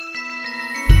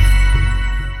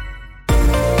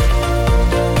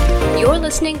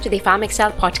listening to the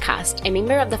PharmExcel podcast, a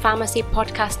member of the Pharmacy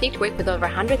Podcast Network with over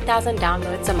 100,000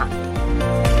 downloads a month.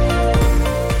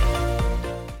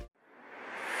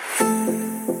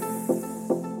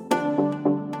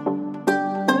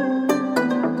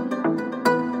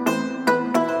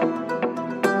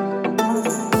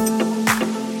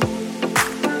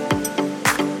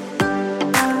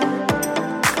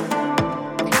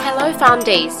 Hello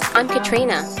PharmDays, I'm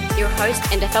Katrina, your host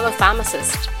and a fellow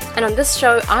pharmacist. And on this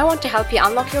show, I want to help you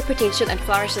unlock your potential and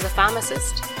flourish as a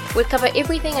pharmacist. We'll cover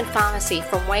everything in pharmacy,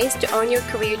 from ways to own your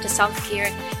career to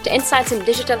self-care, to insights in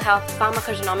digital health,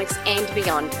 pharmacogenomics, and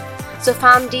beyond. So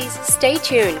PharmDs, stay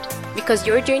tuned, because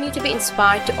your journey to be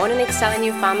inspired to own and excel in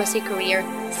your pharmacy career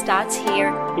starts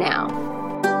here now.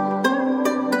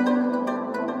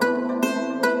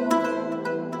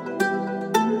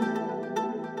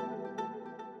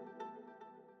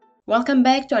 Welcome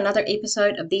back to another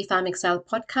episode of the PharmExcel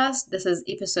podcast. This is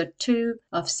episode 2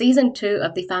 of season 2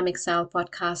 of the PharmExcel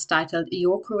podcast titled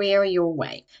Your Career, Your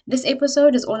Way. This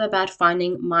episode is all about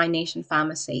finding my niche in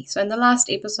pharmacy. So in the last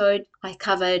episode, I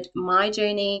covered my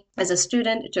journey as a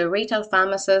student to a retail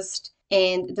pharmacist.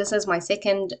 And this is my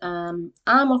second arm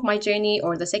of my journey,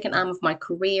 or the second arm of my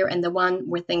career, and the one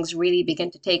where things really begin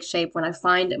to take shape when I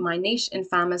find my niche in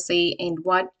pharmacy and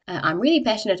what I'm really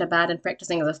passionate about in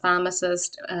practicing as a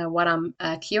pharmacist, what I'm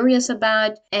curious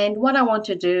about, and what I want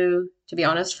to do, to be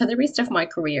honest, for the rest of my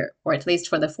career, or at least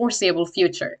for the foreseeable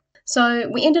future. So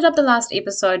we ended up the last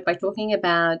episode by talking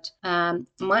about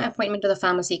my appointment to the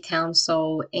Pharmacy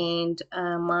Council and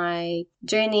my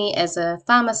journey as a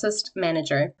pharmacist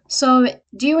manager. So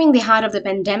during the height of the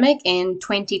pandemic in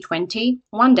 2020,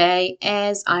 one day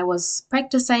as I was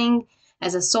practicing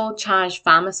as a sole charge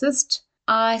pharmacist,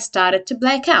 I started to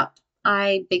black out.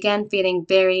 I began feeling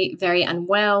very, very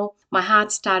unwell. My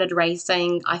heart started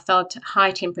racing. I felt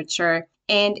high temperature,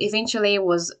 and eventually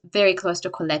was very close to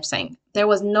collapsing. There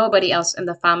was nobody else in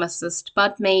the pharmacist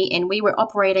but me, and we were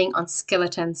operating on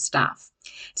skeleton staff.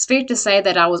 It's fair to say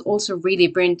that I was also really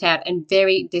burnt out and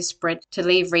very desperate to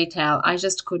leave retail. I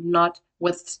just could not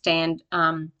withstand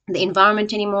the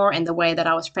environment anymore, and the way that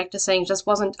I was practicing just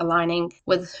wasn't aligning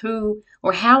with who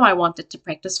or how I wanted to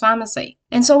practice pharmacy.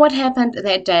 And so what happened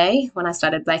that day when I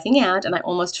started blacking out and I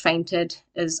almost fainted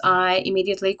is I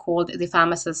immediately called the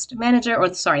pharmacist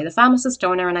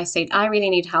owner, and I said, I really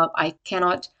need help. I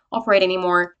cannot operate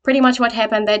anymore. Pretty much what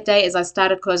happened that day is I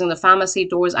started closing the pharmacy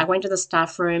doors. I went to the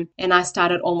staff room and I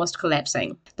started almost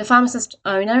collapsing. The pharmacist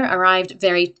owner arrived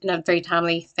in a very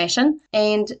timely fashion,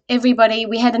 and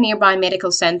we had a nearby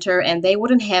medical center, and they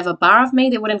wouldn't have a bar of me.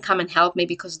 They wouldn't come and help me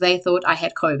because they thought I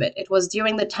had COVID. It was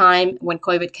during the time when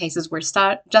COVID cases were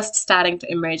just starting to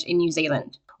emerge in New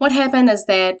Zealand. What happened is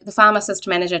that the pharmacist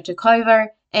manager took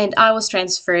over, and I was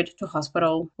transferred to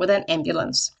hospital with an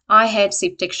ambulance. I had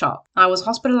septic shock. I was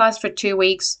hospitalized for 2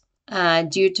 weeks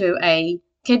due to a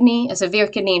severe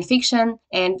kidney infection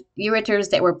and ureters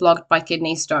that were blocked by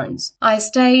kidney stones. I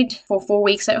stayed for 4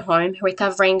 weeks at home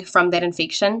recovering from that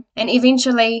infection and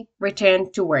eventually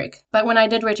returned to work. But when I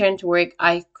did return to work,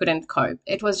 I couldn't cope.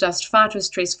 It was just far too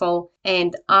stressful,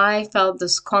 and I felt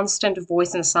this constant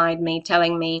voice inside me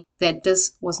telling me that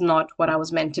this was not what I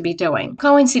was meant to be doing.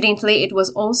 Coincidentally, it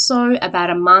was also about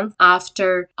a month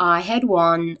after I had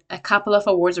won a couple of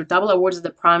awards, or double awards, of the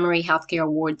Primary Healthcare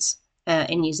Awards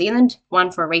in New Zealand,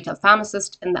 one for a retail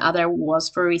pharmacist and the other was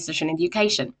for research and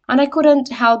education. And I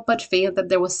couldn't help but feel that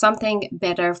there was something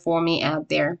better for me out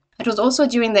there. It was also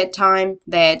during that time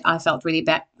that I felt really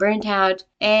burnt out,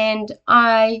 and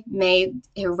I made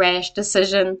a rash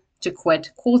decision to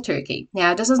quit cold turkey.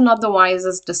 Now, this is not the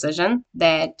wisest decision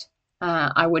that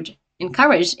I would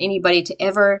encourage anybody to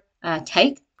ever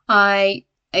take. I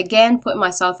again put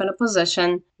myself in a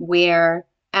position where,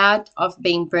 out of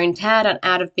being burnt out and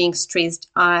out of being stressed,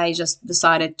 I just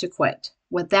decided to quit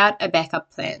without a backup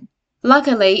plan.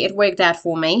 Luckily, it worked out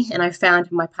for me and I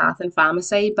found my path in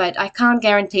pharmacy, but I can't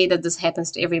guarantee that this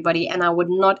happens to everybody, and I would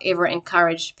not ever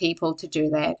encourage people to do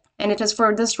that. And it is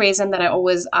for this reason that I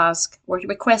always ask or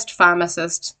request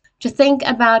pharmacists to think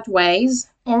about ways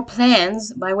or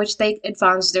plans by which they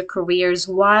advance their careers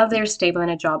while they're stable in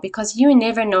a job, because you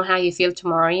never know how you feel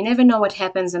tomorrow. You never know what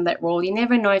happens in that role. You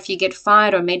never know if you get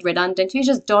fired or made redundant. You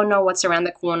just don't know what's around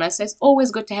the corner. So it's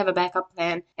always good to have a backup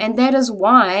plan. And that is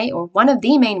why, or one of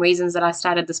the main reasons that I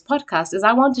started this podcast, is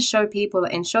I want to show people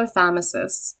and show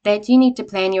pharmacists that you need to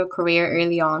plan your career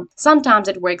early on. Sometimes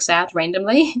it works out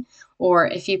randomly, or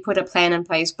if you put a plan in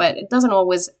place, but it doesn't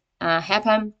always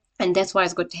happen. And that's why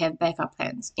it's good to have backup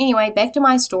plans. Anyway, back to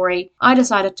my story. I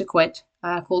decided to quit.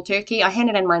 cold turkey. I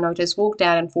handed in my notice, walked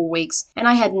out in 4 weeks, and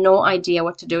I had no idea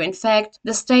what to do. In fact,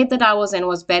 the state that I was in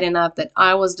was bad enough that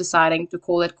I was deciding to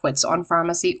call it quits on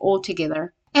pharmacy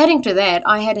altogether. Adding to that,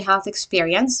 I had a health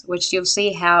experience, which you'll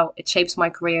see how it shapes my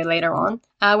career later on,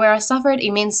 where I suffered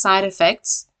immense side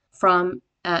effects from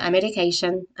a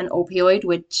medication, an opioid,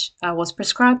 which was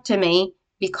prescribed to me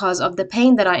because of the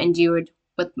pain that I endured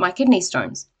with my kidney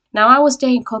stones. Now, I was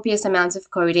taking copious amounts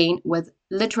of codeine with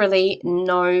literally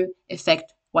no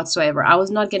effect whatsoever. I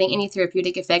was not getting any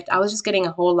therapeutic effect. I was just getting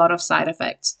a whole lot of side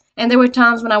effects. And there were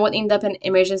times when I would end up in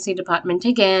emergency department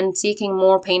again, seeking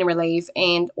more pain relief,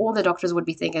 and all the doctors would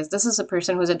be thinking, this is a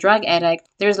person who's a drug addict.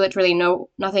 There's literally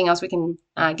nothing else we can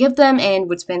give them, and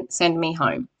would send me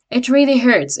home. It really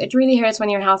hurts. It really hurts when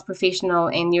you're a health professional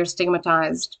and you're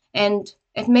stigmatized. And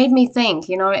it made me think,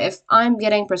 if I'm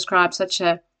getting prescribed such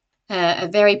a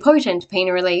very potent pain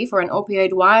relief or an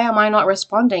opioid, why am I not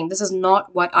responding? This is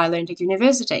not what I learned at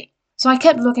university. So I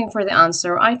kept looking for the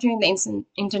answer. I turned the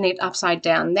internet upside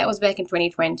down. That was back in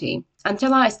 2020,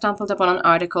 until I stumbled upon an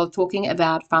article talking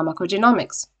about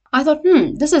pharmacogenomics. I thought,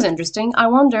 this is interesting. I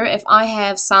wonder if I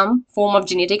have some form of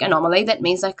genetic anomaly that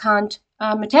means I can't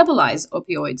metabolize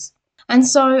opioids. And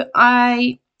so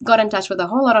I got in touch with a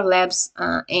whole lot of labs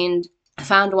and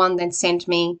found one that sent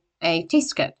me a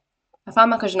test kit, a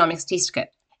pharmacogenomics test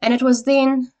kit. And it was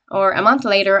then, or a month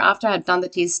later, after I'd done the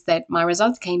test, that my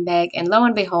results came back, and lo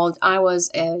and behold, I was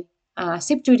a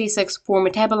CYP2D6 poor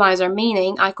metabolizer,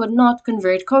 meaning I could not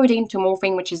convert codeine to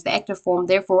morphine, which is the active form.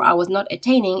 Therefore, I was not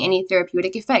attaining any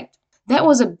therapeutic effect. That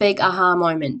was a big aha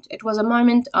moment. It was a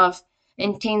moment of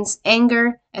intense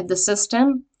anger at the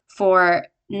system for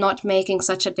not making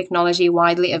such a technology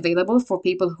widely available for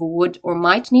people who would or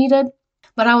might need it.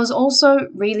 But I was also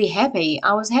really happy.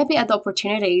 I was happy at the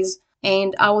opportunities,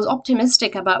 and I was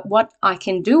optimistic about what I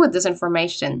can do with this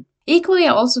information. Equally,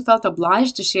 I also felt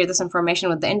obliged to share this information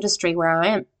with the industry where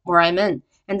I'm in.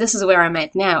 And this is where I'm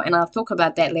at now, and I'll talk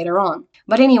about that later on.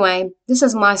 But anyway, this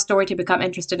is my story to become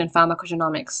interested in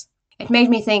pharmacogenomics. It made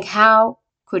me think, how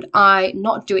could I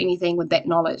not do anything with that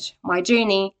knowledge? My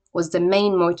journey was the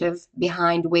main motive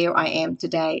behind where I am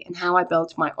today and how I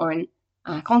built my own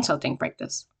consulting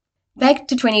practice. Back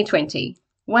to 2020,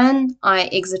 when I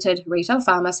exited retail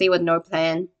pharmacy with no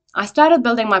plan, I started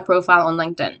building my profile on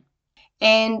LinkedIn.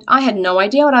 And I had no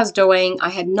idea what I was doing. I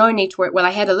had no network. Well,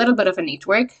 I had a little bit of a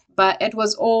network, but it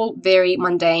was all very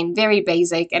mundane, very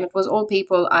basic. And it was all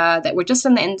people that were just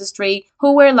in the industry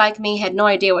who were like me, had no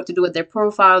idea what to do with their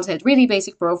profiles, had really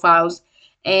basic profiles,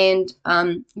 and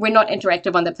were not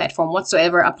interactive on the platform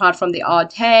whatsoever, apart from the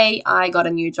odd, hey, I got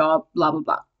a new job, blah, blah,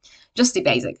 blah. Just the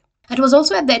basic. It was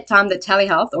also at that time that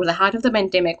telehealth, or the height of the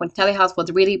pandemic, when telehealth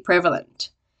was really prevalent.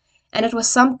 And it was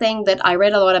something that I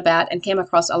read a lot about and came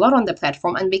across a lot on the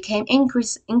platform and became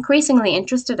increasingly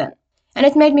interested in. And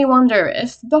it made me wonder,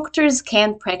 if doctors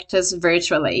can practice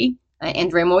virtually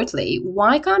and remotely,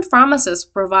 why can't pharmacists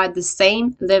provide the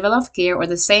same level of care or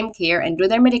the same care and do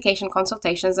their medication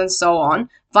consultations and so on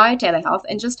via telehealth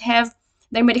and just have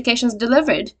their medications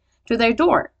delivered to their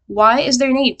door? Why is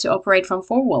there need to operate from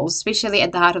four walls, especially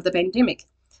at the height of the pandemic?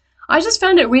 I just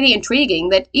found it really intriguing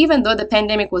that even though the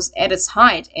pandemic was at its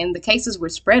height and the cases were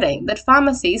spreading, that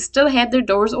pharmacies still had their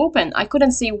doors open. I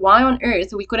couldn't see why on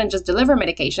earth we couldn't just deliver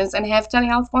medications and have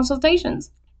telehealth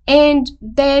consultations. And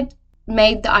that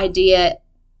made the idea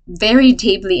very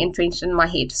deeply entrenched in my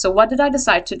head. So what did I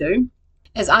decide to do?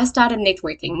 As I started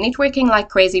networking like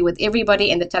crazy with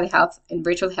everybody in the telehealth and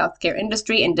virtual healthcare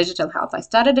industry and digital health. I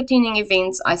started attending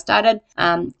events. I started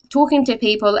talking to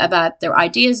people about their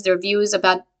ideas, their views,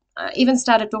 about even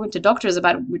started talking to doctors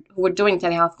about who were doing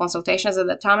telehealth consultations at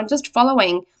that time, and just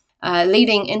following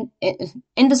leading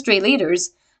industry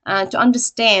leaders to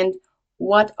understand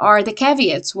what are the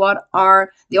caveats, what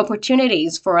are the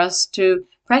opportunities for us to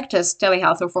practice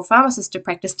telehealth, or for pharmacists to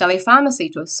practice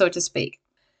telepharmacy, so to speak.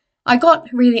 I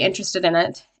got really interested in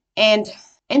it, and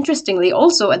interestingly,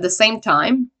 also at the same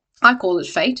time, I call it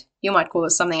fate, you might call it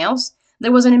something else,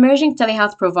 there was an emerging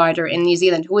telehealth provider in New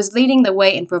Zealand who was leading the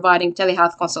way in providing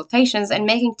telehealth consultations and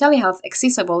making telehealth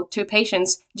accessible to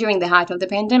patients during the height of the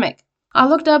pandemic. I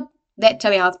looked up that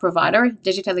telehealth provider,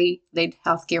 digitally led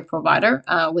healthcare provider,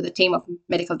 with a team of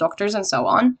medical doctors and so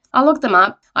on. I looked them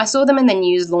up. I saw them in the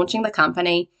news launching the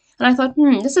company, and I thought,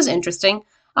 this is interesting.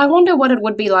 I wonder what it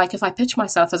would be like if I pitched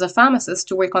myself as a pharmacist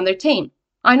to work on their team.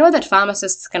 I know that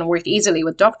pharmacists can work easily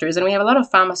with doctors, and we have a lot of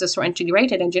pharmacists who are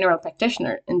integrated in general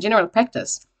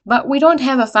practice. But we don't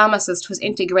have a pharmacist who's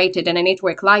integrated in a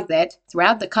network like that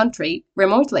throughout the country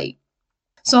remotely.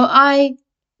 So I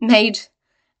made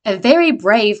a very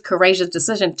brave, courageous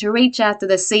decision to reach out to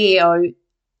the CEO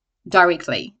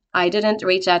directly. I didn't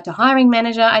reach out to hiring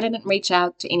manager. I didn't reach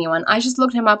out to anyone. I just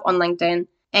looked him up on LinkedIn.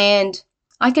 And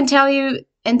I can tell you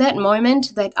in that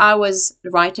moment that I was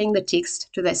writing the text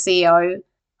to the CEO,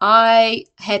 I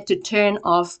had to turn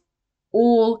off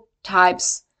all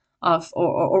types of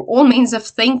or all means of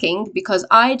thinking, because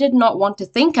I did not want to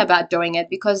think about doing it,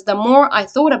 because the more I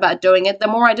thought about doing it, the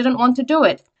more I didn't want to do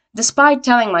it. Despite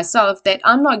telling myself that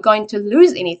I'm not going to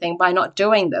lose anything by not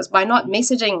doing this, by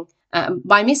messaging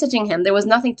him, there was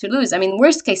nothing to lose. I mean,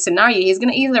 worst case scenario, he's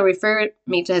going to either refer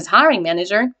me to his hiring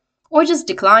manager or just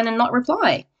decline and not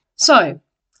reply. So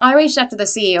I reached out to the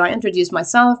CEO. I introduced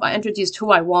myself. I introduced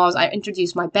who I was. I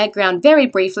introduced my background very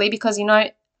briefly, because,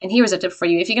 and here's a tip for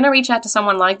you. If you're going to reach out to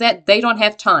someone like that, they don't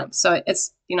have time. So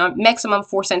it's, maximum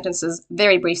 4 sentences,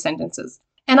 very brief sentences.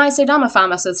 And I said, I'm a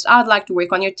pharmacist. I'd like to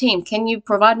work on your team. Can you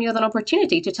provide me with an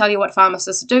opportunity to tell you what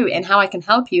pharmacists do and how I can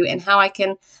help you and how I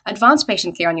can advance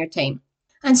patient care on your team?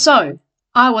 And so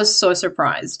I was so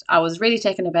surprised. I was really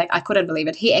taken aback. I couldn't believe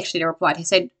it. He actually replied. He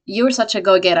said, you're such a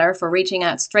go-getter for reaching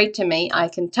out straight to me. I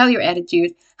can tell your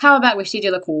attitude. How about we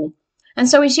schedule a call? And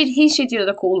so he scheduled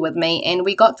a call with me, and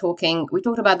we got talking. We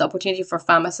talked about the opportunity for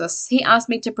pharmacists. He asked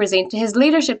me to present to his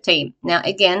leadership team. Now,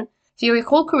 again, if you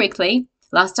recall correctly,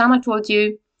 last time I told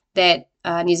you that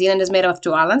New Zealand is made up of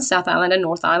 2 islands, South Island and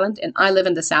North Island, and I live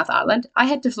in the South Island. I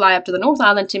had to fly up to the North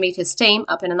Island to meet his team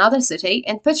up in another city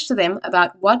and pitch to them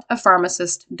about what a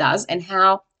pharmacist does and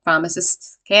how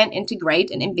pharmacists can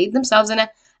integrate and embed themselves in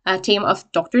a team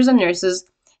of doctors and nurses,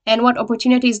 and what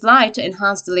opportunities lie to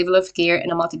enhance the level of care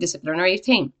in a multidisciplinary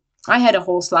team. I had a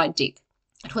whole slide deck.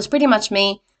 It was pretty much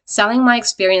me selling my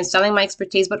experience, selling my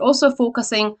expertise, but also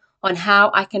focusing on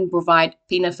how I can provide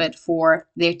benefit for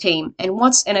their team and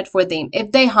what's in it for them.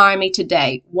 If they hire me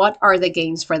today, what are the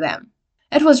gains for them?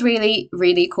 It was really,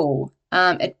 really cool.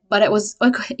 But it was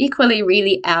equally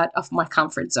really out of my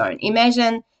comfort zone.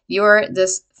 Imagine you're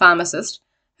this pharmacist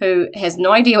who has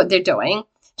no idea what they're doing,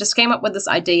 just came up with this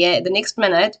idea. The next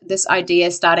minute, this idea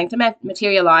is starting to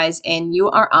materialize, and you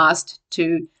are asked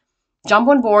to jump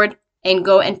on board and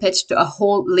go and pitch to a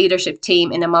whole leadership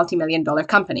team in a multi-million-dollar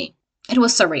company. It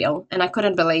was surreal, and I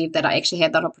couldn't believe that I actually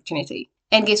had that opportunity.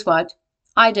 And guess what?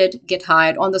 I did get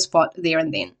hired on the spot there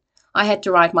and then. I had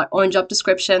to write my own job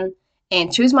description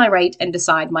and choose my rate and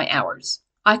decide my hours.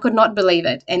 I could not believe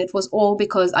it, and it was all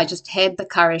because I just had the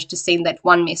courage to send that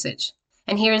one message.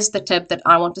 And here is the tip that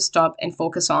I want to stop and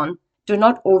focus on. Do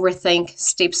not overthink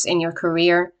steps in your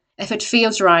career. If it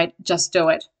feels right, just do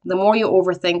it. The more you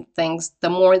overthink things,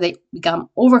 the more they become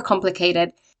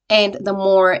overcomplicated, and the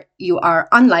more you are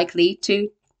unlikely to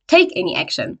take any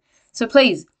action. So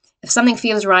please, if something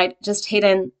feels right, just hit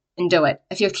in and do it.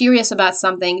 If you're curious about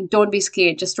something, don't be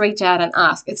scared. Just reach out and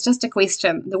ask. It's just a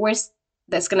question. The worst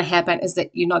that's going to happen is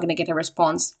that you're not going to get a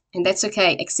response. And that's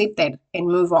okay. Accept that and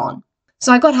move on.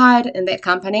 So I got hired in that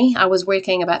company. I was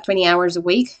working about 20 hours a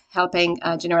week, helping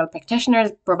general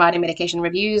practitioners, providing medication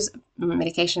reviews,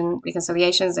 medication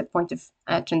reconciliations at point of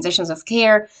transitions of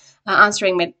care,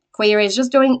 answering queries,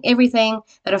 just doing everything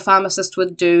that a pharmacist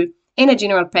would do in a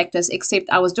general practice, except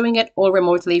I was doing it all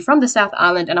remotely from the South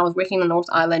Island, and I was working on the North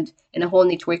Island in a whole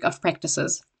network of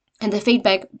practices. And the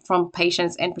feedback from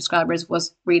patients and prescribers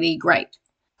was really great.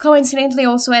 Coincidentally,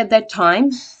 also at that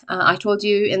time, I told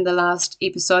you in the last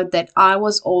episode that I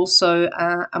was also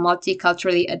a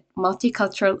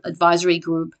multicultural advisory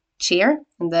group chair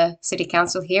in the city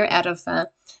council here out of an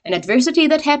adversity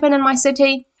that happened in my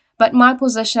city. But my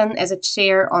position as a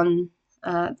chair on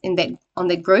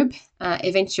that group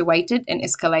eventuated and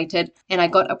escalated, and I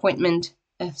got appointed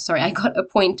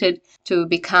to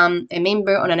become a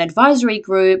member on an advisory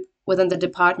group within the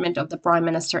Department of the Prime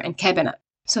Minister and Cabinet.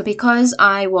 So because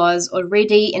I was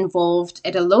already involved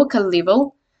at a local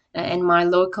level in my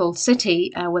local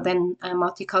city within a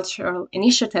multicultural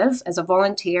initiative as a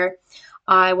volunteer,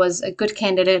 I was a good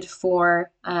candidate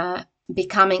for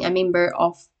becoming a member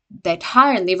of that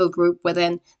higher level group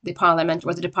within the Parliament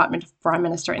or the Department of Prime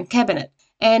Minister and Cabinet.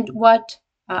 And what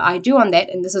I do on that,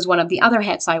 and this is one of the other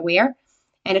hats I wear,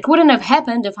 and it wouldn't have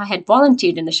happened if I had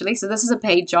volunteered initially. So this is a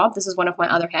paid job. This is one of my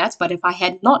other hats. But if I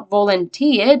had not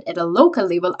volunteered at a local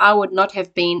level, I would not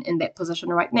have been in that position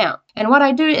right now. And what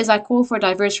I do is I call for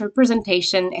diverse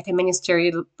representation at a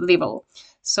ministerial level.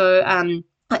 So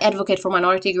I advocate for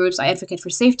minority groups. I advocate for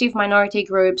safety of minority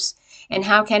groups. And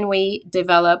how can we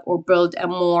develop or build a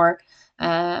more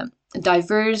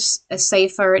diverse, a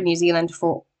safer New Zealand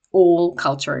for all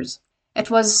cultures? It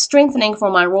was strengthening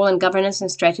for my role in governance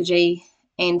and strategy.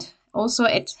 And also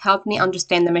it helped me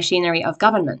understand the machinery of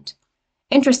government.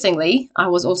 Interestingly, I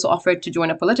was also offered to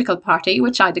join a political party,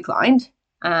 which I declined.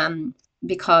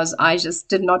 because I just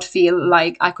did not feel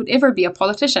like I could ever be a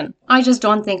politician. I just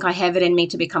don't think I have it in me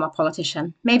to become a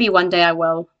politician. Maybe one day I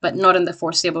will, but not in the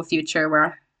foreseeable future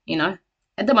where,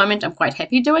 at the moment I'm quite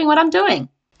happy doing what I'm doing.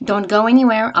 Don't go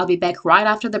anywhere. I'll be back right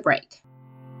after the break.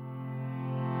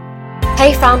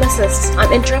 Hey pharmacists,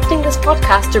 I'm interrupting this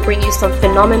podcast to bring you some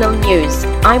phenomenal news.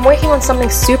 I'm working on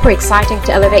something super exciting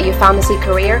to elevate your pharmacy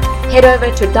career. Head over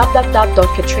to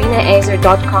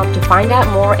www.katrinaazer.com to find out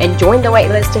more and join the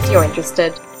waitlist if you're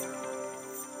interested.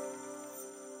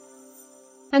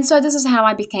 And so this is how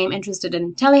I became interested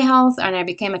in telehealth, and I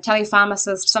became a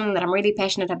telepharmacist, something that I'm really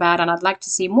passionate about, and I'd like to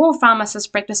see more pharmacists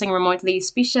practicing remotely,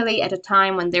 especially at a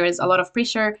time when there is a lot of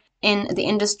pressure in the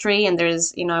industry and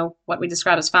there's, what we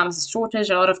describe as pharmacist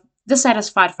shortage, a lot of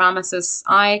dissatisfied pharmacists.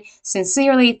 I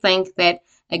sincerely think that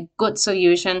a good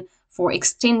solution for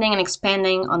extending and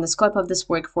expanding on the scope of this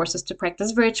workforce is to practice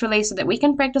virtually so that we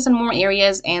can practice in more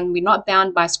areas and we're not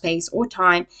bound by space or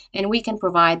time, and we can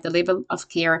provide the level of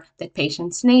care that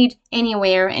patients need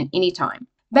anywhere and anytime.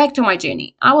 Back to my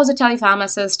journey. I was a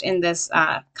telepharmacist in this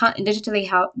digitally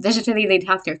led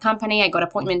healthcare company. I got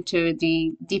appointment to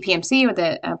the DPMC, or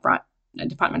the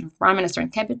Department of Prime Minister and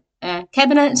Cabinet, and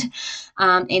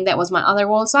that was my other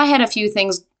role. So I had a few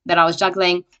things that I was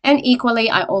juggling, and equally,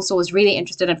 I also was really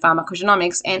interested in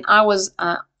pharmacogenomics, and I was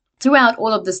throughout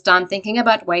all of this time thinking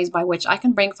about ways by which I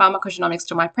can bring pharmacogenomics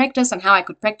to my practice and how I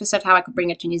could practice it, how I could bring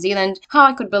it to New Zealand, how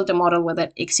I could build a model with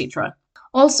it, etc.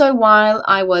 Also, while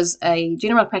I was a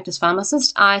general practice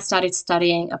pharmacist, I started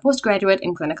studying a postgraduate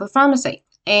in clinical pharmacy.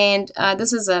 And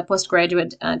this is a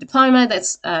postgraduate diploma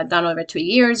that's done over 2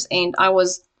 years. And I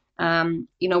was,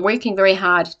 working very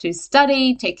hard to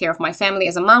study, take care of my family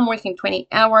as a mom, working 20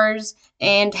 hours,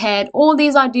 and had all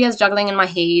these ideas juggling in my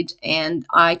head. And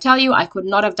I tell you, I could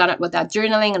not have done it without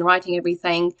journaling and writing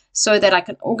everything so that I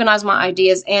could organize my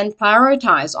ideas and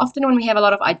prioritize. Often when we have a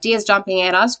lot of ideas jumping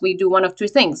at us, we do one of two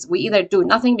things. We either do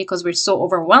nothing because we're so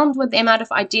overwhelmed with the amount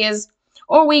of ideas,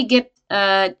 or we get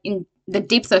in the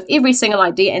depth of every single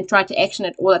idea and try to action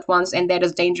it all at once, and that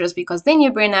is dangerous because then you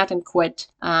burn out and quit.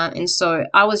 And so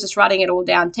I was just writing it all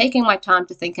down, taking my time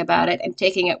to think about it and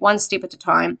taking it one step at a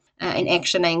time and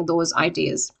actioning those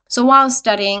ideas. So while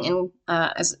studying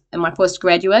as my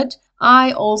postgraduate,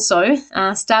 I also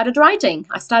started writing.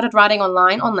 I started writing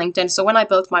online on LinkedIn. So when I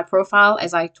built my profile,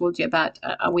 as I told you about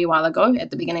a wee while ago at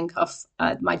the beginning of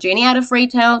my journey out of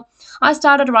retail, I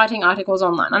started writing articles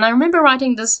online. And I remember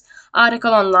writing this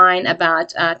article online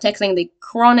about tackling the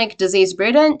chronic disease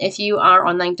burden. If you are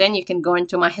on LinkedIn, you can go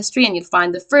into my history and you'll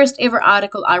find the first ever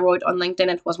article I wrote on LinkedIn.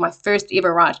 It was my first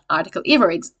ever article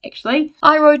ever, actually.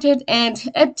 I wrote it and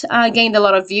it gained a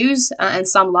lot of views and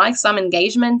some likes, some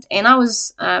engagement. And I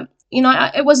was,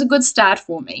 it was a good start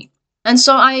for me. And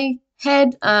so I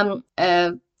had on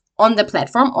the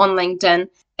platform, on LinkedIn,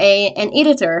 an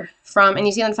editor from a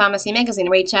New Zealand Pharmacy magazine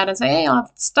reach out and say, hey, I've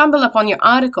stumbled upon your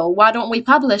article. Why don't we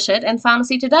publish it in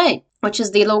Pharmacy Today, which is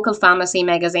the local pharmacy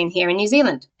magazine here in New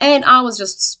Zealand? And I was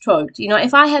just stoked.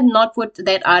 If I had not put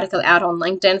that article out on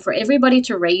LinkedIn for everybody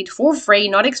to read for free,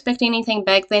 not expecting anything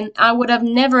back, then I would have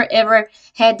never, ever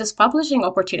had this publishing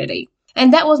opportunity.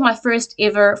 And that was my first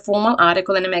ever formal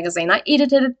article in a magazine. I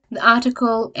edited the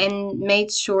article and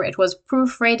made sure it was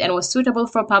proofread and was suitable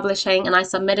for publishing, and I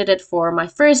submitted it for my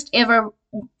first ever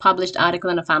published article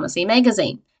in a pharmacy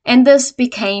magazine. And this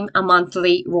became a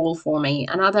monthly role for me,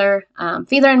 another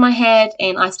feather in my head,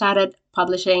 and I started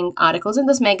publishing articles in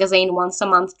this magazine once a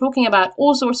month, talking about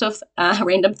all sorts of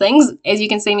random things. As you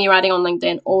can see me writing on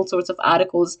LinkedIn, all sorts of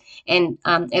articles, and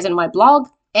as in my blog.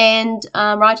 And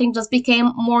writing just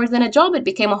became more than a job. It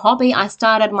became a hobby. I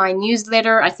started my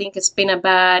newsletter. I think it's been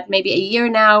about maybe a year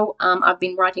now. I've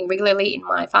been writing regularly in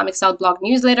my PharmExcel blog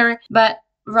newsletter, but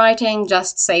writing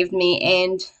just saved me.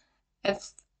 And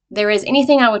if there is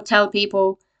anything I would tell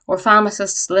people or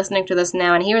pharmacists listening to this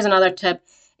now, and here's another tip,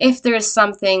 if there is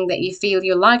something that you feel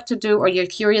you like to do or you're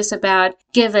curious about,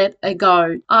 give it a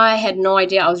go. I had no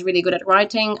idea I was really good at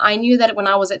writing. I knew that when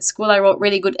I was at school, I wrote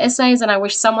really good essays, and I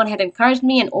wish someone had encouraged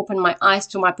me and opened my eyes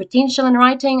to my potential in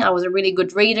writing. I was a really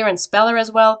good reader and speller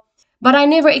as well, but I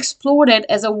never explored it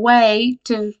as a way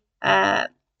to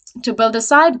build a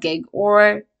side gig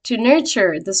or to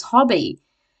nurture this hobby.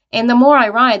 And the more I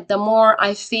write, the more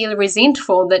I feel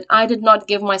resentful that I did not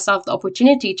give myself the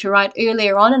opportunity to write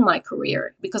earlier on in my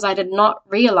career because I did not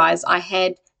realize I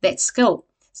had that skill.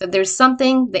 So if there's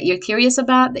something that you're curious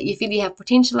about, that you feel you have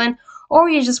potential in, or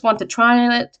you just want to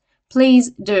try it,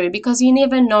 please do, because you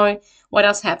never know what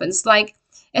else happens. Like,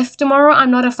 if tomorrow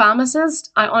I'm not a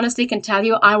pharmacist, I honestly can tell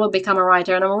you I will become a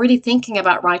writer, and I'm already thinking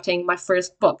about writing my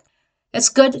first book. It's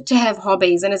good to have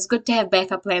hobbies and it's good to have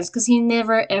backup plans because you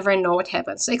never ever know what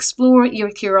happens. So explore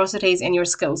your curiosities and your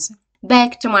skills.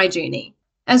 Back to my journey.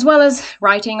 As well as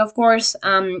writing, of course,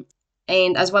 and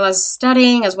as well as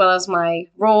studying, as well as my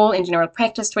role in general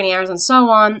practice, 20 hours and so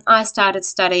on, I started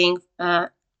studying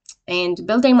and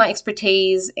building my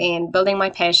expertise and building my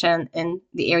passion in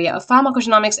the area of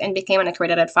pharmacogenomics and became an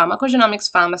accredited pharmacogenomics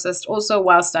pharmacist also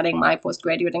while studying my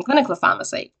postgraduate in clinical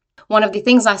pharmacy. One of the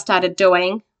things I started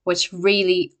doing, which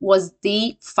really was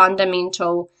the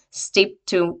fundamental step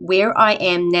to where I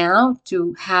am now,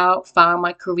 to how far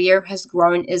my career has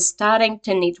grown, is starting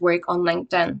to network on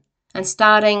LinkedIn and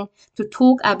starting to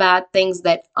talk about things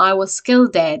that I was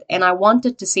skilled at and I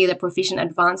wanted to see the profession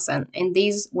advance in. And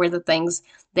these were the things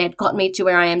that got me to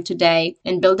where I am today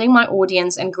in building my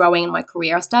audience and growing in my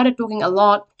career. I started talking a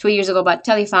lot 2 years ago about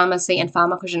telepharmacy and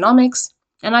pharmacogenomics,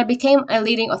 and I became a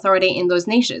leading authority in those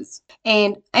niches.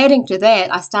 And adding to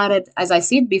that, I started, as I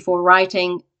said before,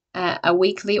 writing a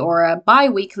weekly or a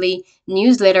bi-weekly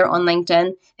newsletter on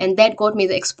LinkedIn, and that got me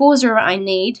the exposure I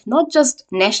need, not just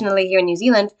nationally here in New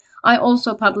Zealand. I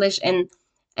also publish in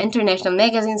international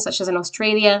magazines such as in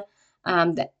Australia,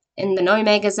 in the No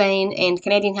magazine, and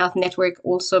Canadian Health Network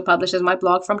also publishes my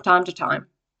blog from time to time.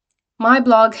 My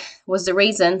blog was the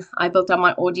reason I built up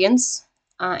my audience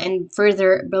and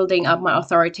further building up my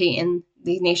authority in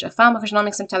the niche of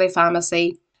pharmacogenomics and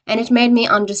telepharmacy, and it made me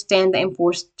understand the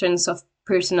importance of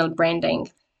personal branding.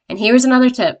 And here's another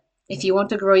tip. If you want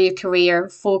to grow your career,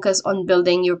 focus on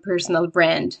building your personal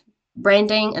brand.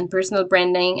 Branding and personal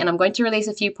branding, and I'm going to release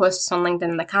a few posts on LinkedIn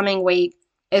in the coming week,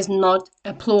 is not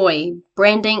a ploy.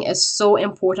 Branding is so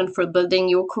important for building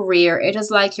your career. It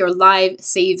is like your live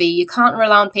CV. You can't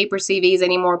rely on paper CVs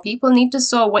anymore. People need to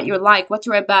saw what you're like, what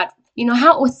you're about. You know,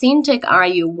 how authentic are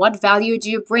you? What value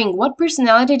do you bring? What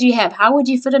personality do you have? How would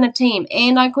you fit in a team?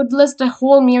 And I could list a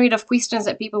whole myriad of questions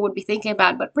that people would be thinking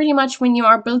about. But pretty much when you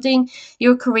are building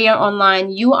your career online,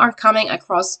 you are coming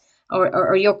across,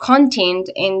 or your content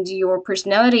and your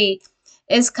personality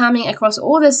is coming across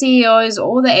all the CEOs,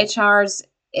 all the HRs,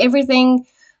 everything,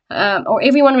 or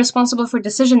everyone responsible for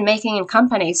decision making in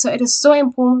companies. So it is so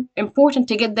important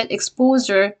to get that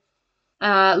exposure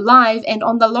live and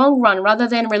on the long run, rather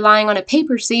than relying on a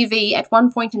paper CV at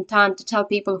one point in time to tell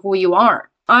people who you are.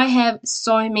 I have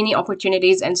so many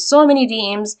opportunities and so many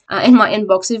DMs in my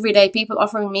inbox every day, people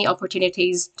offering me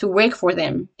opportunities to work for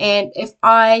them. And if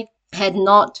I had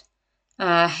not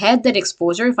had that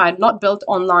exposure, if I had not built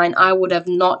online, I would have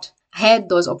not had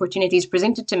those opportunities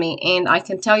presented to me. And I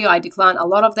can tell you I decline a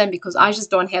lot of them because I just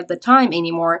don't have the time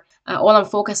anymore. All I'm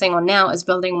focusing on now is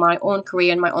building my own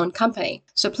career and my own company.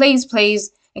 So please,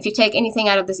 if you take anything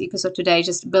out of this episode today,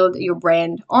 just build your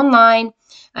brand online.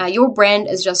 Your brand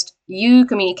is just you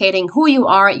communicating who you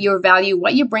are, your value,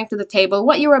 what you bring to the table,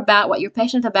 what you're about, what you're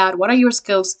passionate about, what are your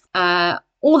skills,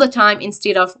 all the time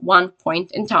instead of one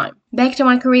point in time. Back to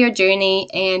my career journey,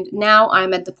 and now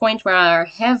I'm at the point where I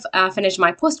have finished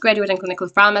my postgraduate in clinical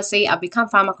pharmacy. I've become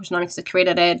pharmacogenomics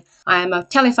accredited. I'm a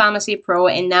telepharmacy pro,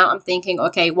 and now I'm thinking,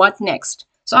 okay, what next?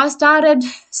 So I started,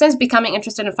 since becoming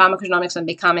interested in pharmacogenomics and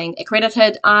becoming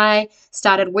accredited, I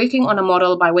started working on a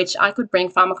model by which I could bring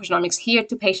pharmacogenomics here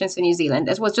to patients in New Zealand.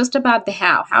 It was just about the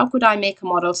how. How could I make a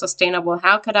model sustainable?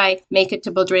 How could I make it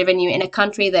to build revenue in a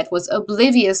country that was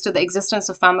oblivious to the existence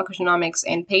of pharmacogenomics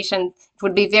and patient? It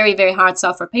would be very, very hard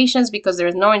sell for patients because there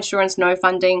is no insurance, no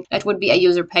funding. It would be a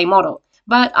user pay model.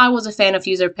 But I was a fan of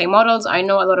user pay models. I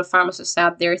know a lot of pharmacists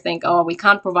out there think, oh, we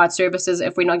can't provide services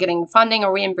if we're not getting funding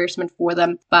or reimbursement for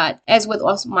them. But as with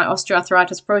my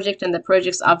osteoarthritis project and the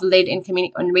projects I've led in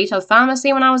retail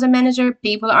pharmacy when I was a manager,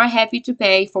 people are happy to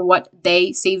pay for what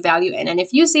they see value in. And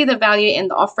if you see the value in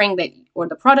the offering or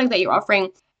the product that you're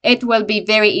offering, it will be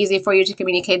very easy for you to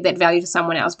communicate that value to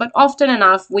someone else. But often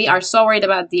enough, we are so worried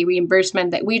about the reimbursement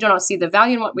that we do not see the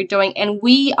value in what we're doing, and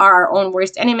we are our own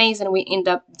worst enemies, and we end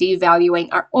up devaluing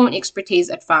our own expertise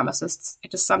as pharmacists.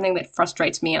 It is something that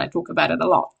frustrates me, and I talk about it a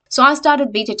lot. So I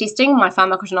started beta testing my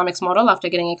pharmacogenomics model after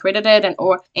getting accredited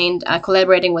and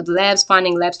collaborating with labs,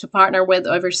 finding labs to partner with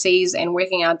overseas and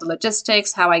working out the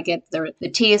logistics, how I get the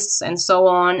tests and so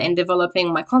on, and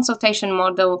developing my consultation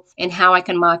model and how I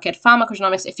can market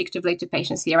pharmacogenomics effectively to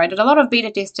patients here. I did a lot of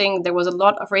beta testing. There was a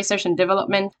lot of research and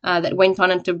development that went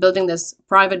on into building this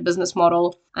private business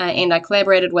model, and I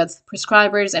collaborated with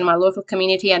prescribers in my local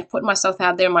community and put myself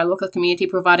out there in my local community,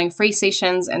 providing free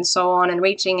sessions and so on, and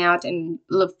reaching out in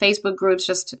Facebook groups,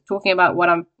 just talking about what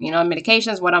I'm,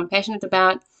 medications, what I'm passionate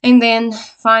about. And then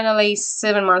finally,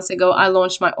 7 months ago, I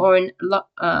launched my own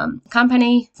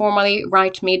company, formerly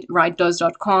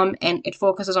WriteMed.com, and it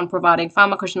focuses on providing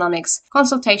pharmacogenomics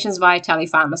consultations via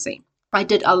telepharmacy. I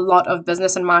did a lot of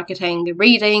business and marketing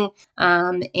reading,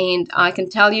 and I can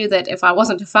tell you that if I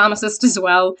wasn't a pharmacist as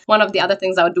well, one of the other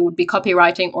things I would do would be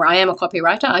copywriting, or I am a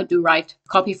copywriter. I do write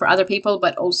copy for other people,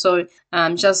 but also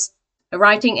just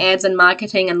writing ads and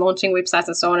marketing and launching websites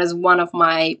and so on is one of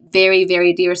my very,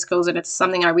 very dear skills, and it's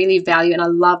something I really value, and I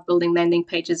love building landing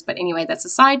pages. But anyway, that's a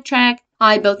sidetrack.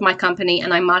 I built my company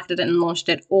and I marketed it and launched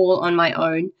it all on my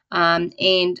own.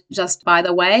 And just by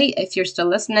the way, if you're still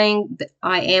listening,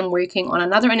 I am working on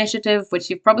another initiative,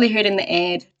 which you've probably heard in the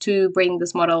ad, to bring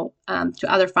this model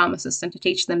to other pharmacists and to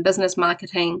teach them business,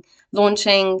 marketing,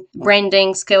 launching,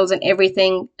 branding skills, and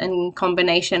everything in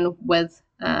combination with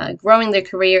growing their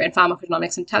career in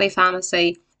pharmacoeconomics and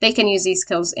telepharmacy. They can use these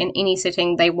skills in any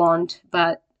setting they want,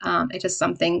 but it is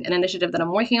an initiative that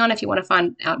I'm working on. If you want to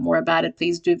find out more about it,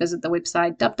 please do visit the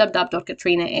website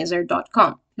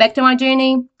www.katrinaezer.com. Back to my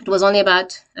journey. It was only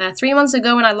about 3 months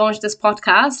ago when I launched this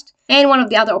podcast. And one of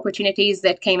the other opportunities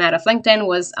that came out of LinkedIn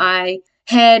was I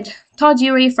had Todd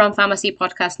Urey from Pharmacy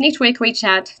Podcast Network reach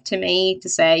out to me to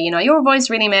say, your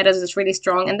voice really matters, it's really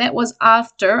strong. And that was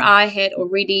after I had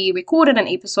already recorded an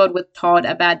episode with Todd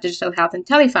about digital health and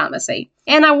telepharmacy.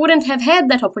 And I wouldn't have had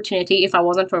that opportunity if I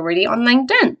wasn't already on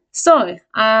LinkedIn. So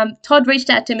Todd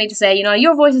reached out to me to say,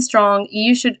 your voice is strong,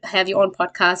 you should have your own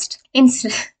podcast. And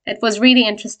it was really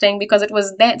interesting because it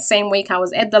was that same week I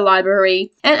was at the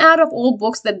library, and out of all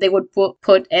books that they would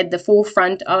put at the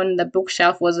forefront on the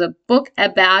bookshelf was a book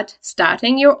about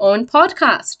starting your own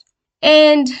podcast.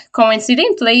 And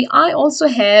coincidentally, I also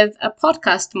have a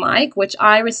podcast mic, which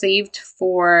I received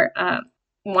for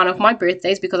one of my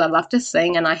birthdays because I love to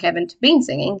sing and I haven't been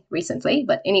singing recently.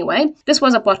 But anyway, this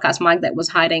was a podcast mic that was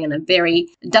hiding in a very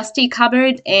dusty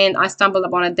cupboard, and I stumbled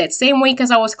upon it that same week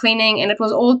as I was cleaning, and it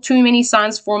was all too many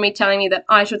signs for me telling me that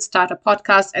I should start a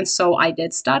podcast. And so I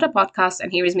did start a podcast,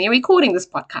 and here is me recording this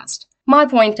podcast. My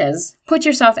point is, put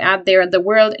yourself out there. The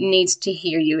world needs to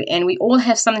hear you, and we all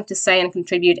have something to say and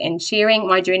contribute, and sharing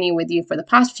my journey with you for the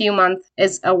past few months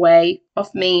is a way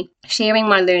of me sharing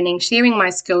my learning, sharing my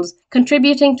skills,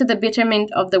 contributing to the betterment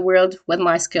of the world with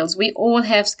my skills. We all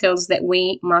have skills that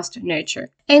we must nurture.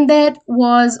 And that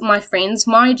was, my friends,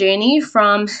 my journey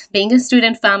from being a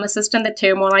student pharmacist and the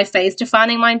turmoil I faced to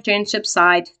finding my internship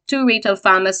site to retail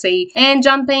pharmacy and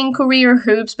jumping career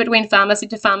hoops between pharmacy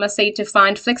to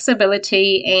find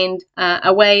flexibility and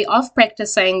a way of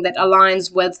practicing that aligns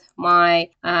with my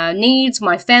needs,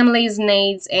 my family's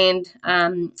needs, and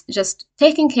just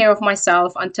taking care of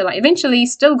myself until I eventually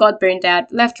still got burnt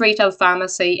out, left retail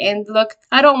pharmacy. And look,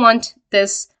 I don't want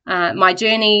this, my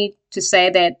journey, to say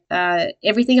that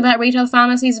everything about retail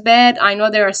pharmacy is bad. I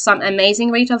know there are some amazing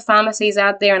retail pharmacies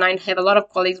out there, and I have a lot of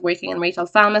colleagues working in retail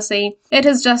pharmacy. It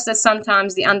is just that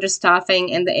sometimes the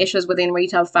understaffing and the issues within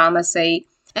retail pharmacy,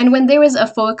 and when there is a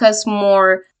focus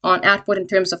more on output in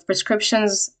terms of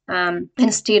prescriptions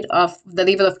instead of the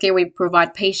level of care we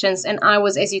provide patients. And I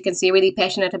was, as you can see, really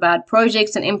passionate about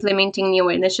projects and implementing new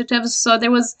initiatives. So it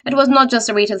was not just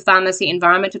a retail pharmacy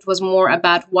environment. It was more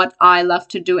about what I love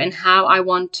to do and how I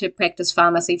want to practice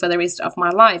pharmacy for the rest of my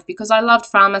life. Because I loved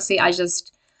pharmacy, I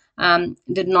just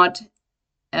did not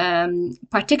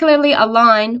particularly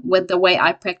align with the way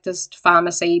I practiced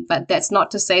pharmacy. But that's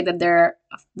not to say that there are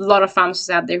a lot of pharmacists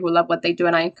out there who love what they do,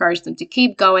 and I encourage them to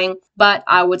keep going. But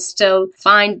I would still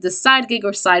find the side gig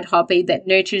or side hobby that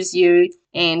nurtures you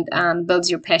and builds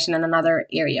your passion in another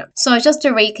area. So just to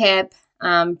recap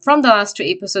from the last 2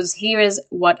 episodes, here is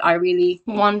what I really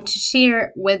want to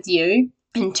share with you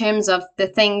in terms of the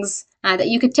things that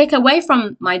you could take away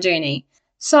from my journey.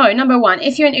 So, number 1,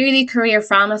 if you're an early career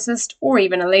pharmacist or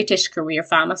even a late-ish career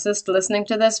pharmacist listening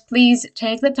to this, please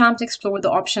take the time to explore the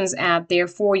options out there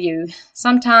for you.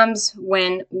 Sometimes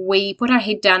when we put our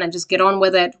head down and just get on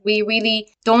with it, we really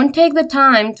don't take the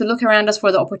time to look around us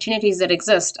for the opportunities that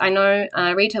exist. I know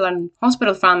retail and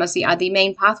hospital pharmacy are the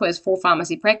main pathways for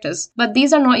pharmacy practice, but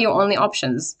these are not your only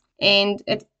options. And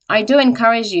I do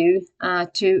encourage you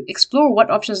to explore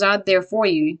what options are out there for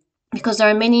you, because there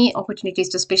are many opportunities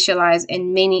to specialize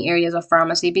in many areas of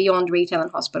pharmacy beyond retail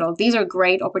and hospital. These are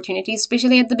great opportunities,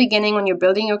 especially at the beginning when you're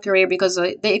building your career, because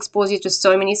they expose you to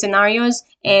so many scenarios.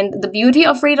 And the beauty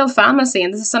of retail pharmacy,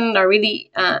 and this is something that I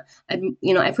really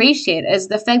appreciate, is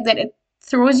the fact that it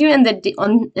throws you in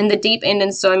the deep end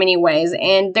in so many ways,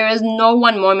 and there is no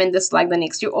one moment that's like the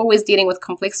next. You're always dealing with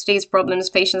complexities, problems,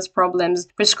 patients' problems,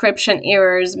 prescription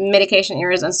errors, medication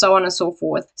errors, and so on and so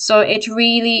forth. So it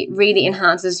really, really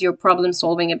enhances your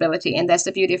problem-solving ability, and that's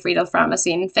the beauty of retail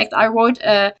pharmacy. And in fact, I wrote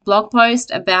a blog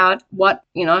post about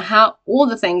how all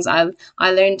the things I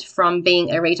learned from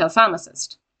being a retail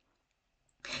pharmacist.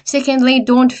 Secondly,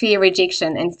 don't fear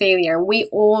rejection and failure. We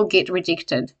all get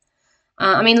rejected.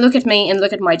 Look at me and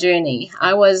look at my journey.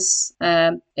 I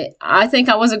think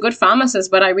I was a good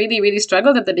pharmacist, but I really, really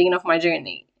struggled at the beginning of my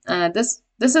journey. This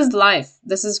is life.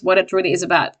 This is what it really is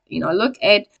about. Look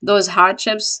at those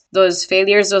hardships, those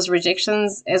failures, those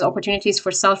rejections as opportunities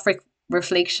for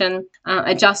self-reflection,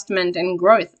 adjustment, and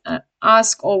growth.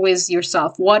 Ask always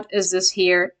yourself, what is this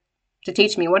here to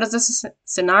teach me? What is this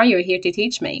scenario here to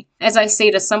teach me? As I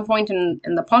said at some point in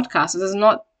the podcast, it is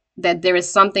not that there is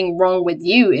something wrong with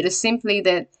you. It is simply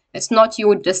that it's not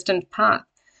your distant path.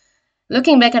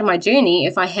 Looking back at my journey,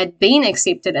 if I had been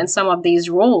accepted in some of these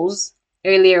roles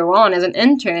earlier on as an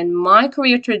intern, my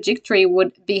career trajectory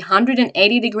would be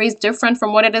 180 degrees different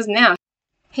from what it is now.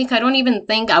 Heck, I don't even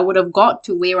think I would have got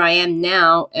to where I am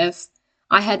now if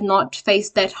I had not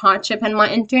faced that hardship in my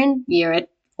intern year. It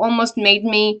almost made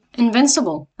me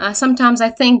invincible. Sometimes I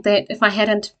think that if I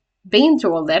hadn't been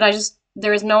through all that,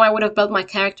 there is no way I would have built my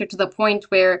character to the point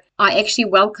where I actually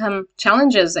welcome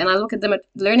challenges and I look at them as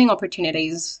learning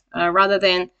opportunities rather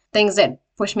than things that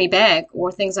push me back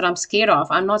or things that I'm scared of.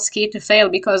 I'm not scared to fail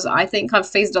because I think I've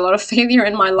faced a lot of failure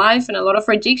in my life and a lot of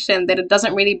rejection that it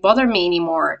doesn't really bother me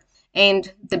anymore.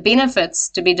 And the benefits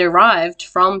to be derived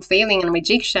from failing and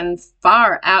rejection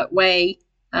far outweigh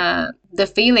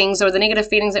the feelings or the negative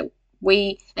feelings that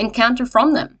we encounter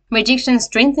from them. Rejection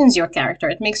strengthens your character.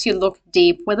 It makes you look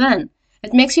deep within.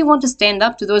 It makes you want to stand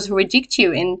up to those who reject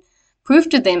you and prove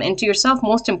to them and to yourself,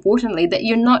 most importantly, that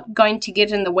you're not going to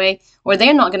get in the way, or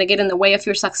they're not going to get in the way of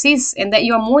your success, and that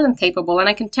you are more than capable. And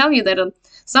I can tell you that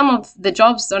some of the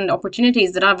jobs and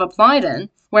opportunities that I've applied in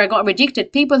where I got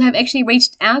rejected, people have actually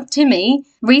reached out to me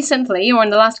recently or in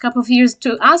the last couple of years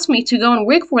to ask me to go and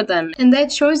work for them. And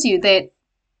that shows you that,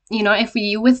 if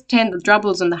you withstand the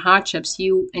troubles and the hardships,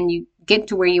 you get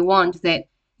to where you want, that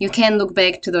you can look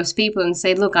back to those people and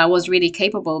say, look, I was really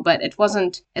capable, but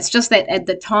it's just that at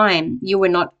the time you were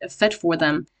not fit for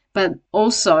them. But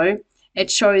also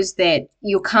it shows that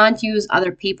you can't use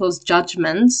other people's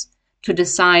judgments to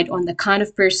decide on the kind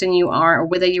of person you are or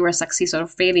whether you're a success or a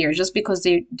failure. Just because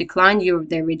they declined you or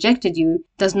they rejected you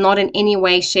does not in any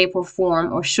way, shape or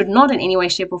form, or should not in any way,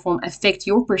 shape or form affect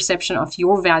your perception of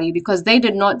your value, because they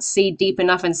did not see deep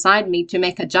enough inside me to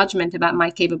make a judgment about my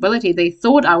capability. They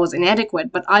thought I was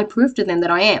inadequate, but I proved to them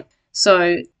that I am.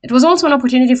 So it was also an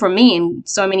opportunity for me in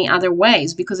so many other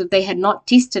ways, because if they had not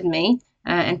tested me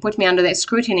and put me under that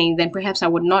scrutiny, then perhaps I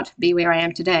would not be where I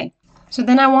am today. So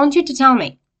then I want you to tell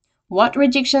me, what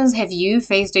rejections have you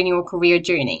faced in your career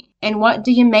journey? And what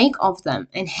do you make of them?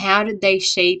 And how did they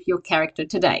shape your character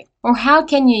today? Or how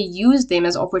can you use them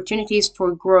as opportunities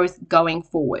for growth going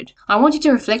forward? I want you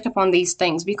to reflect upon these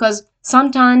things, because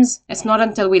sometimes it's not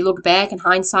until we look back in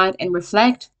hindsight and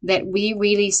reflect that we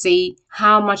really see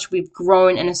how much we've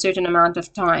grown in a certain amount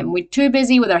of time. We're too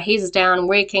busy with our heads down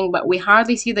working, but we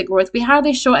hardly see the growth. We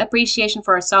hardly show appreciation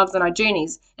for ourselves and our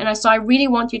journeys. And so I really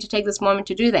want you to take this moment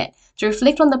to do that, to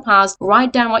reflect on the past,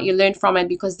 write down what you learned from it,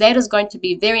 because that is going to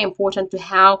be very important to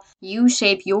how you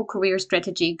shape your career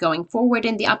strategy going forward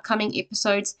in the upcoming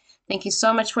episodes. Thank you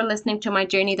so much for listening to my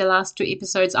journey the last 2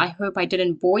 episodes. I hope I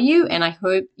didn't bore you, and I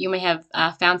hope you may have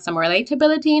found some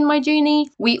relatability in my journey.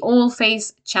 We all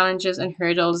face challenges and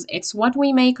hurdles. It's what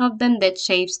we make of them that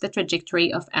shapes the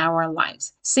trajectory of our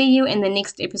lives. See you in the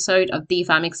next episode of the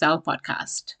PharmExcel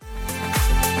podcast.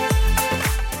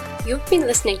 You've been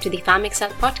listening to the PharmExcel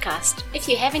podcast. If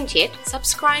you haven't yet,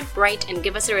 subscribe, rate, and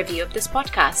give us a review of this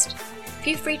podcast.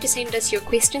 Feel free to send us your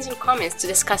questions and comments to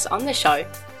discuss on the show.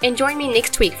 And join me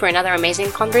next week for another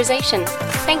amazing conversation.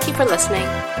 Thank you for listening.